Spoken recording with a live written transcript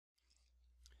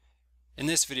In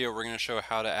this video, we're going to show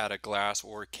how to add a glass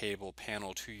or cable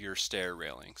panel to your stair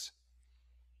railings.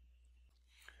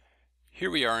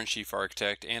 Here we are in Chief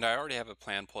Architect, and I already have a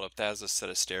plan pulled up that has a set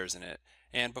of stairs in it.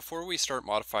 And before we start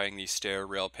modifying these stair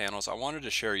rail panels, I wanted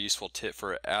to share a useful tip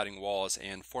for adding walls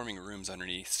and forming rooms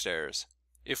underneath stairs.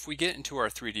 If we get into our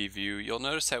 3D view, you'll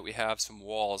notice that we have some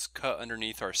walls cut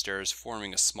underneath our stairs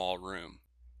forming a small room.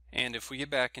 And if we get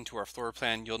back into our floor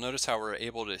plan, you'll notice how we're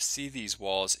able to see these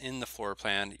walls in the floor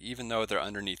plan even though they're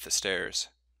underneath the stairs.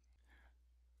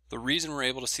 The reason we're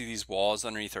able to see these walls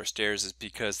underneath our stairs is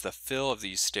because the fill of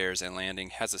these stairs and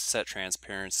landing has a set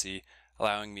transparency,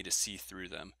 allowing me to see through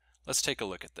them. Let's take a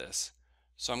look at this.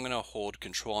 So I'm going to hold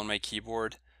Control on my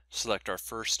keyboard, select our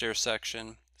first stair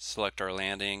section, select our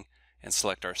landing, and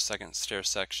select our second stair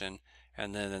section,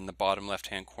 and then in the bottom left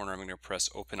hand corner I'm going to press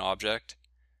Open Object,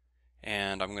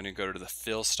 and I'm going to go to the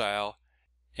fill style,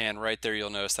 and right there you'll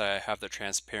notice that I have the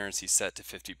transparency set to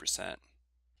 50%.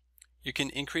 You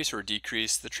can increase or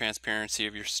decrease the transparency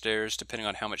of your stairs depending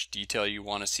on how much detail you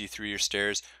want to see through your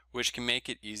stairs, which can make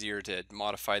it easier to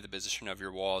modify the position of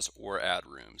your walls or add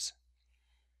rooms.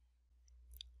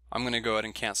 I'm going to go ahead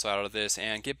and cancel out of this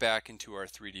and get back into our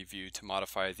 3D view to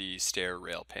modify the stair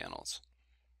rail panels.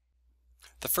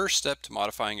 The first step to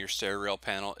modifying your stair rail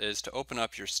panel is to open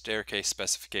up your staircase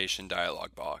specification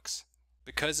dialog box.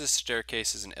 Because this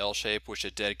staircase is an L shape, which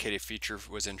a dedicated feature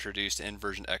was introduced in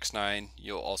version X9,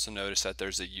 you'll also notice that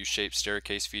there's a U-shaped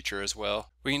staircase feature as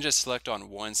well. We can just select on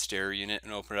one stair unit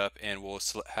and open it up, and we'll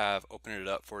open it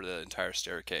up for the entire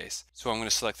staircase. So I'm going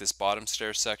to select this bottom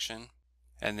stair section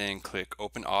and then click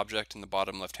Open Object in the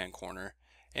bottom left hand corner,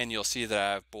 and you'll see that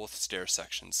I have both stair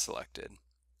sections selected.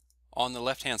 On the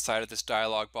left hand side of this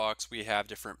dialog box, we have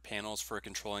different panels for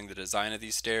controlling the design of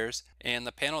these stairs, and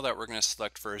the panel that we're going to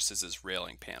select first is this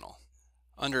railing panel.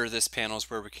 Under this panel is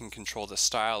where we can control the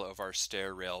style of our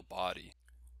stair rail body.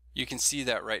 You can see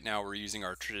that right now we're using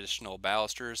our traditional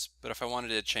balusters, but if I wanted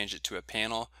to change it to a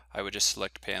panel, I would just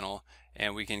select panel,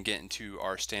 and we can get into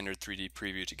our standard 3D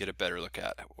preview to get a better look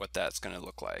at what that's going to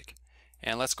look like.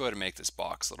 And let's go ahead and make this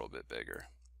box a little bit bigger.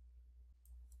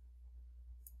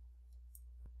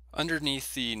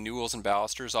 Underneath the newels and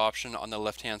balusters option on the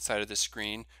left hand side of the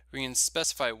screen, we can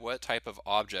specify what type of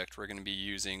object we're going to be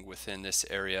using within this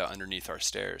area underneath our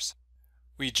stairs.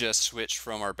 We just switched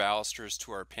from our balusters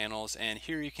to our panels, and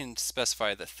here you can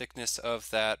specify the thickness of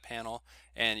that panel,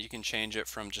 and you can change it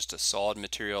from just a solid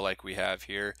material like we have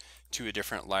here to a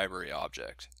different library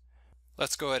object.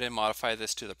 Let's go ahead and modify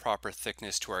this to the proper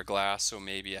thickness to our glass, so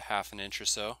maybe a ½ inch or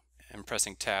so, and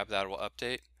pressing tab that will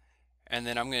update. And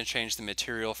then I'm going to change the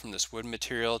material from this wood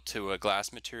material to a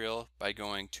glass material by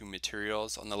going to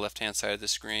Materials on the left hand side of the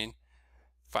screen,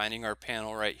 finding our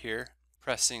panel right here,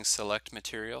 pressing Select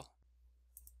Material,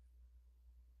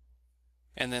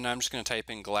 and then I'm just going to type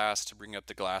in glass to bring up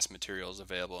the glass materials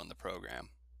available in the program.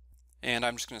 And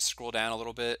I'm just going to scroll down a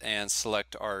little bit and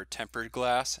select our tempered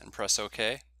glass and press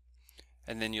OK.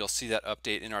 And then you'll see that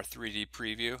update in our 3D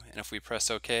preview, and if we press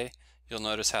OK, you'll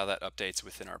notice how that updates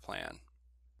within our plan.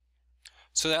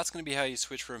 So that's going to be how you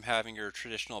switch from having your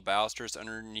traditional balusters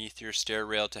underneath your stair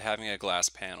rail to having a glass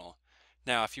panel.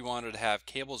 Now, if you wanted to have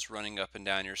cables running up and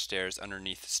down your stairs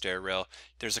underneath the stair rail,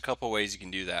 there's a couple ways you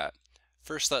can do that.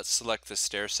 First, let's select the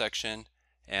stair section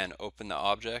and open the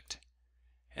object.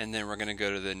 And then we're going to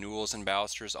go to the newels and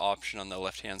balusters option on the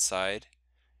left hand side.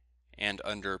 And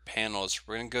under panels,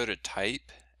 we're going to go to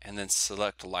type and then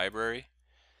select library.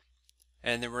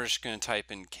 And then we're just going to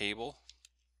type in cable.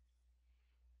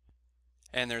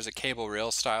 And there's a cable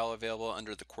rail style available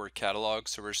under the core catalog,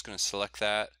 so we're just going to select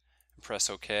that and press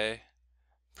OK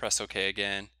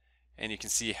again, and you can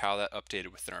see how that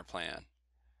updated within our plan.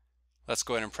 Let's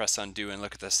go ahead and press undo and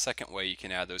look at the second way you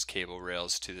can add those cable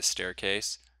rails to the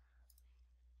staircase.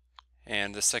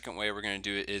 And the second way we're going to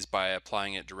do it is by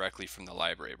applying it directly from the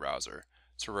library browser.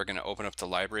 So we're going to open up the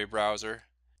library browser,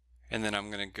 and then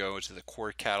I'm going to go to the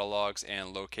core catalogs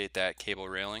and locate that cable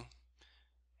railing.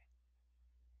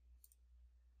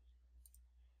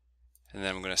 And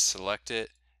then I'm going to select it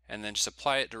and then just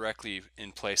apply it directly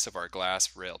in place of our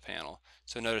glass rail panel.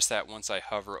 So notice that once I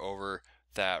hover over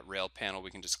that rail panel,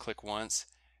 we can just click once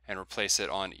and replace it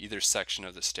on either section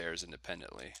of the stairs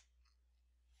independently.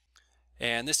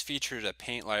 And this feature to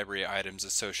paint library items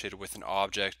associated with an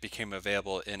object became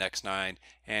available in X9,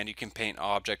 and you can paint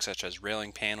objects such as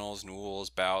railing panels, newels,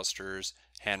 balusters,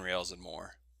 handrails, and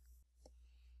more.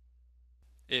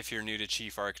 If you're new to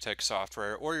Chief Architect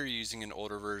software, or you're using an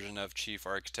older version of Chief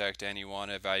Architect and you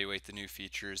want to evaluate the new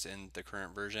features in the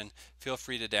current version, feel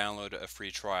free to download a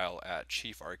free trial at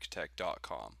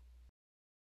chiefarchitect.com.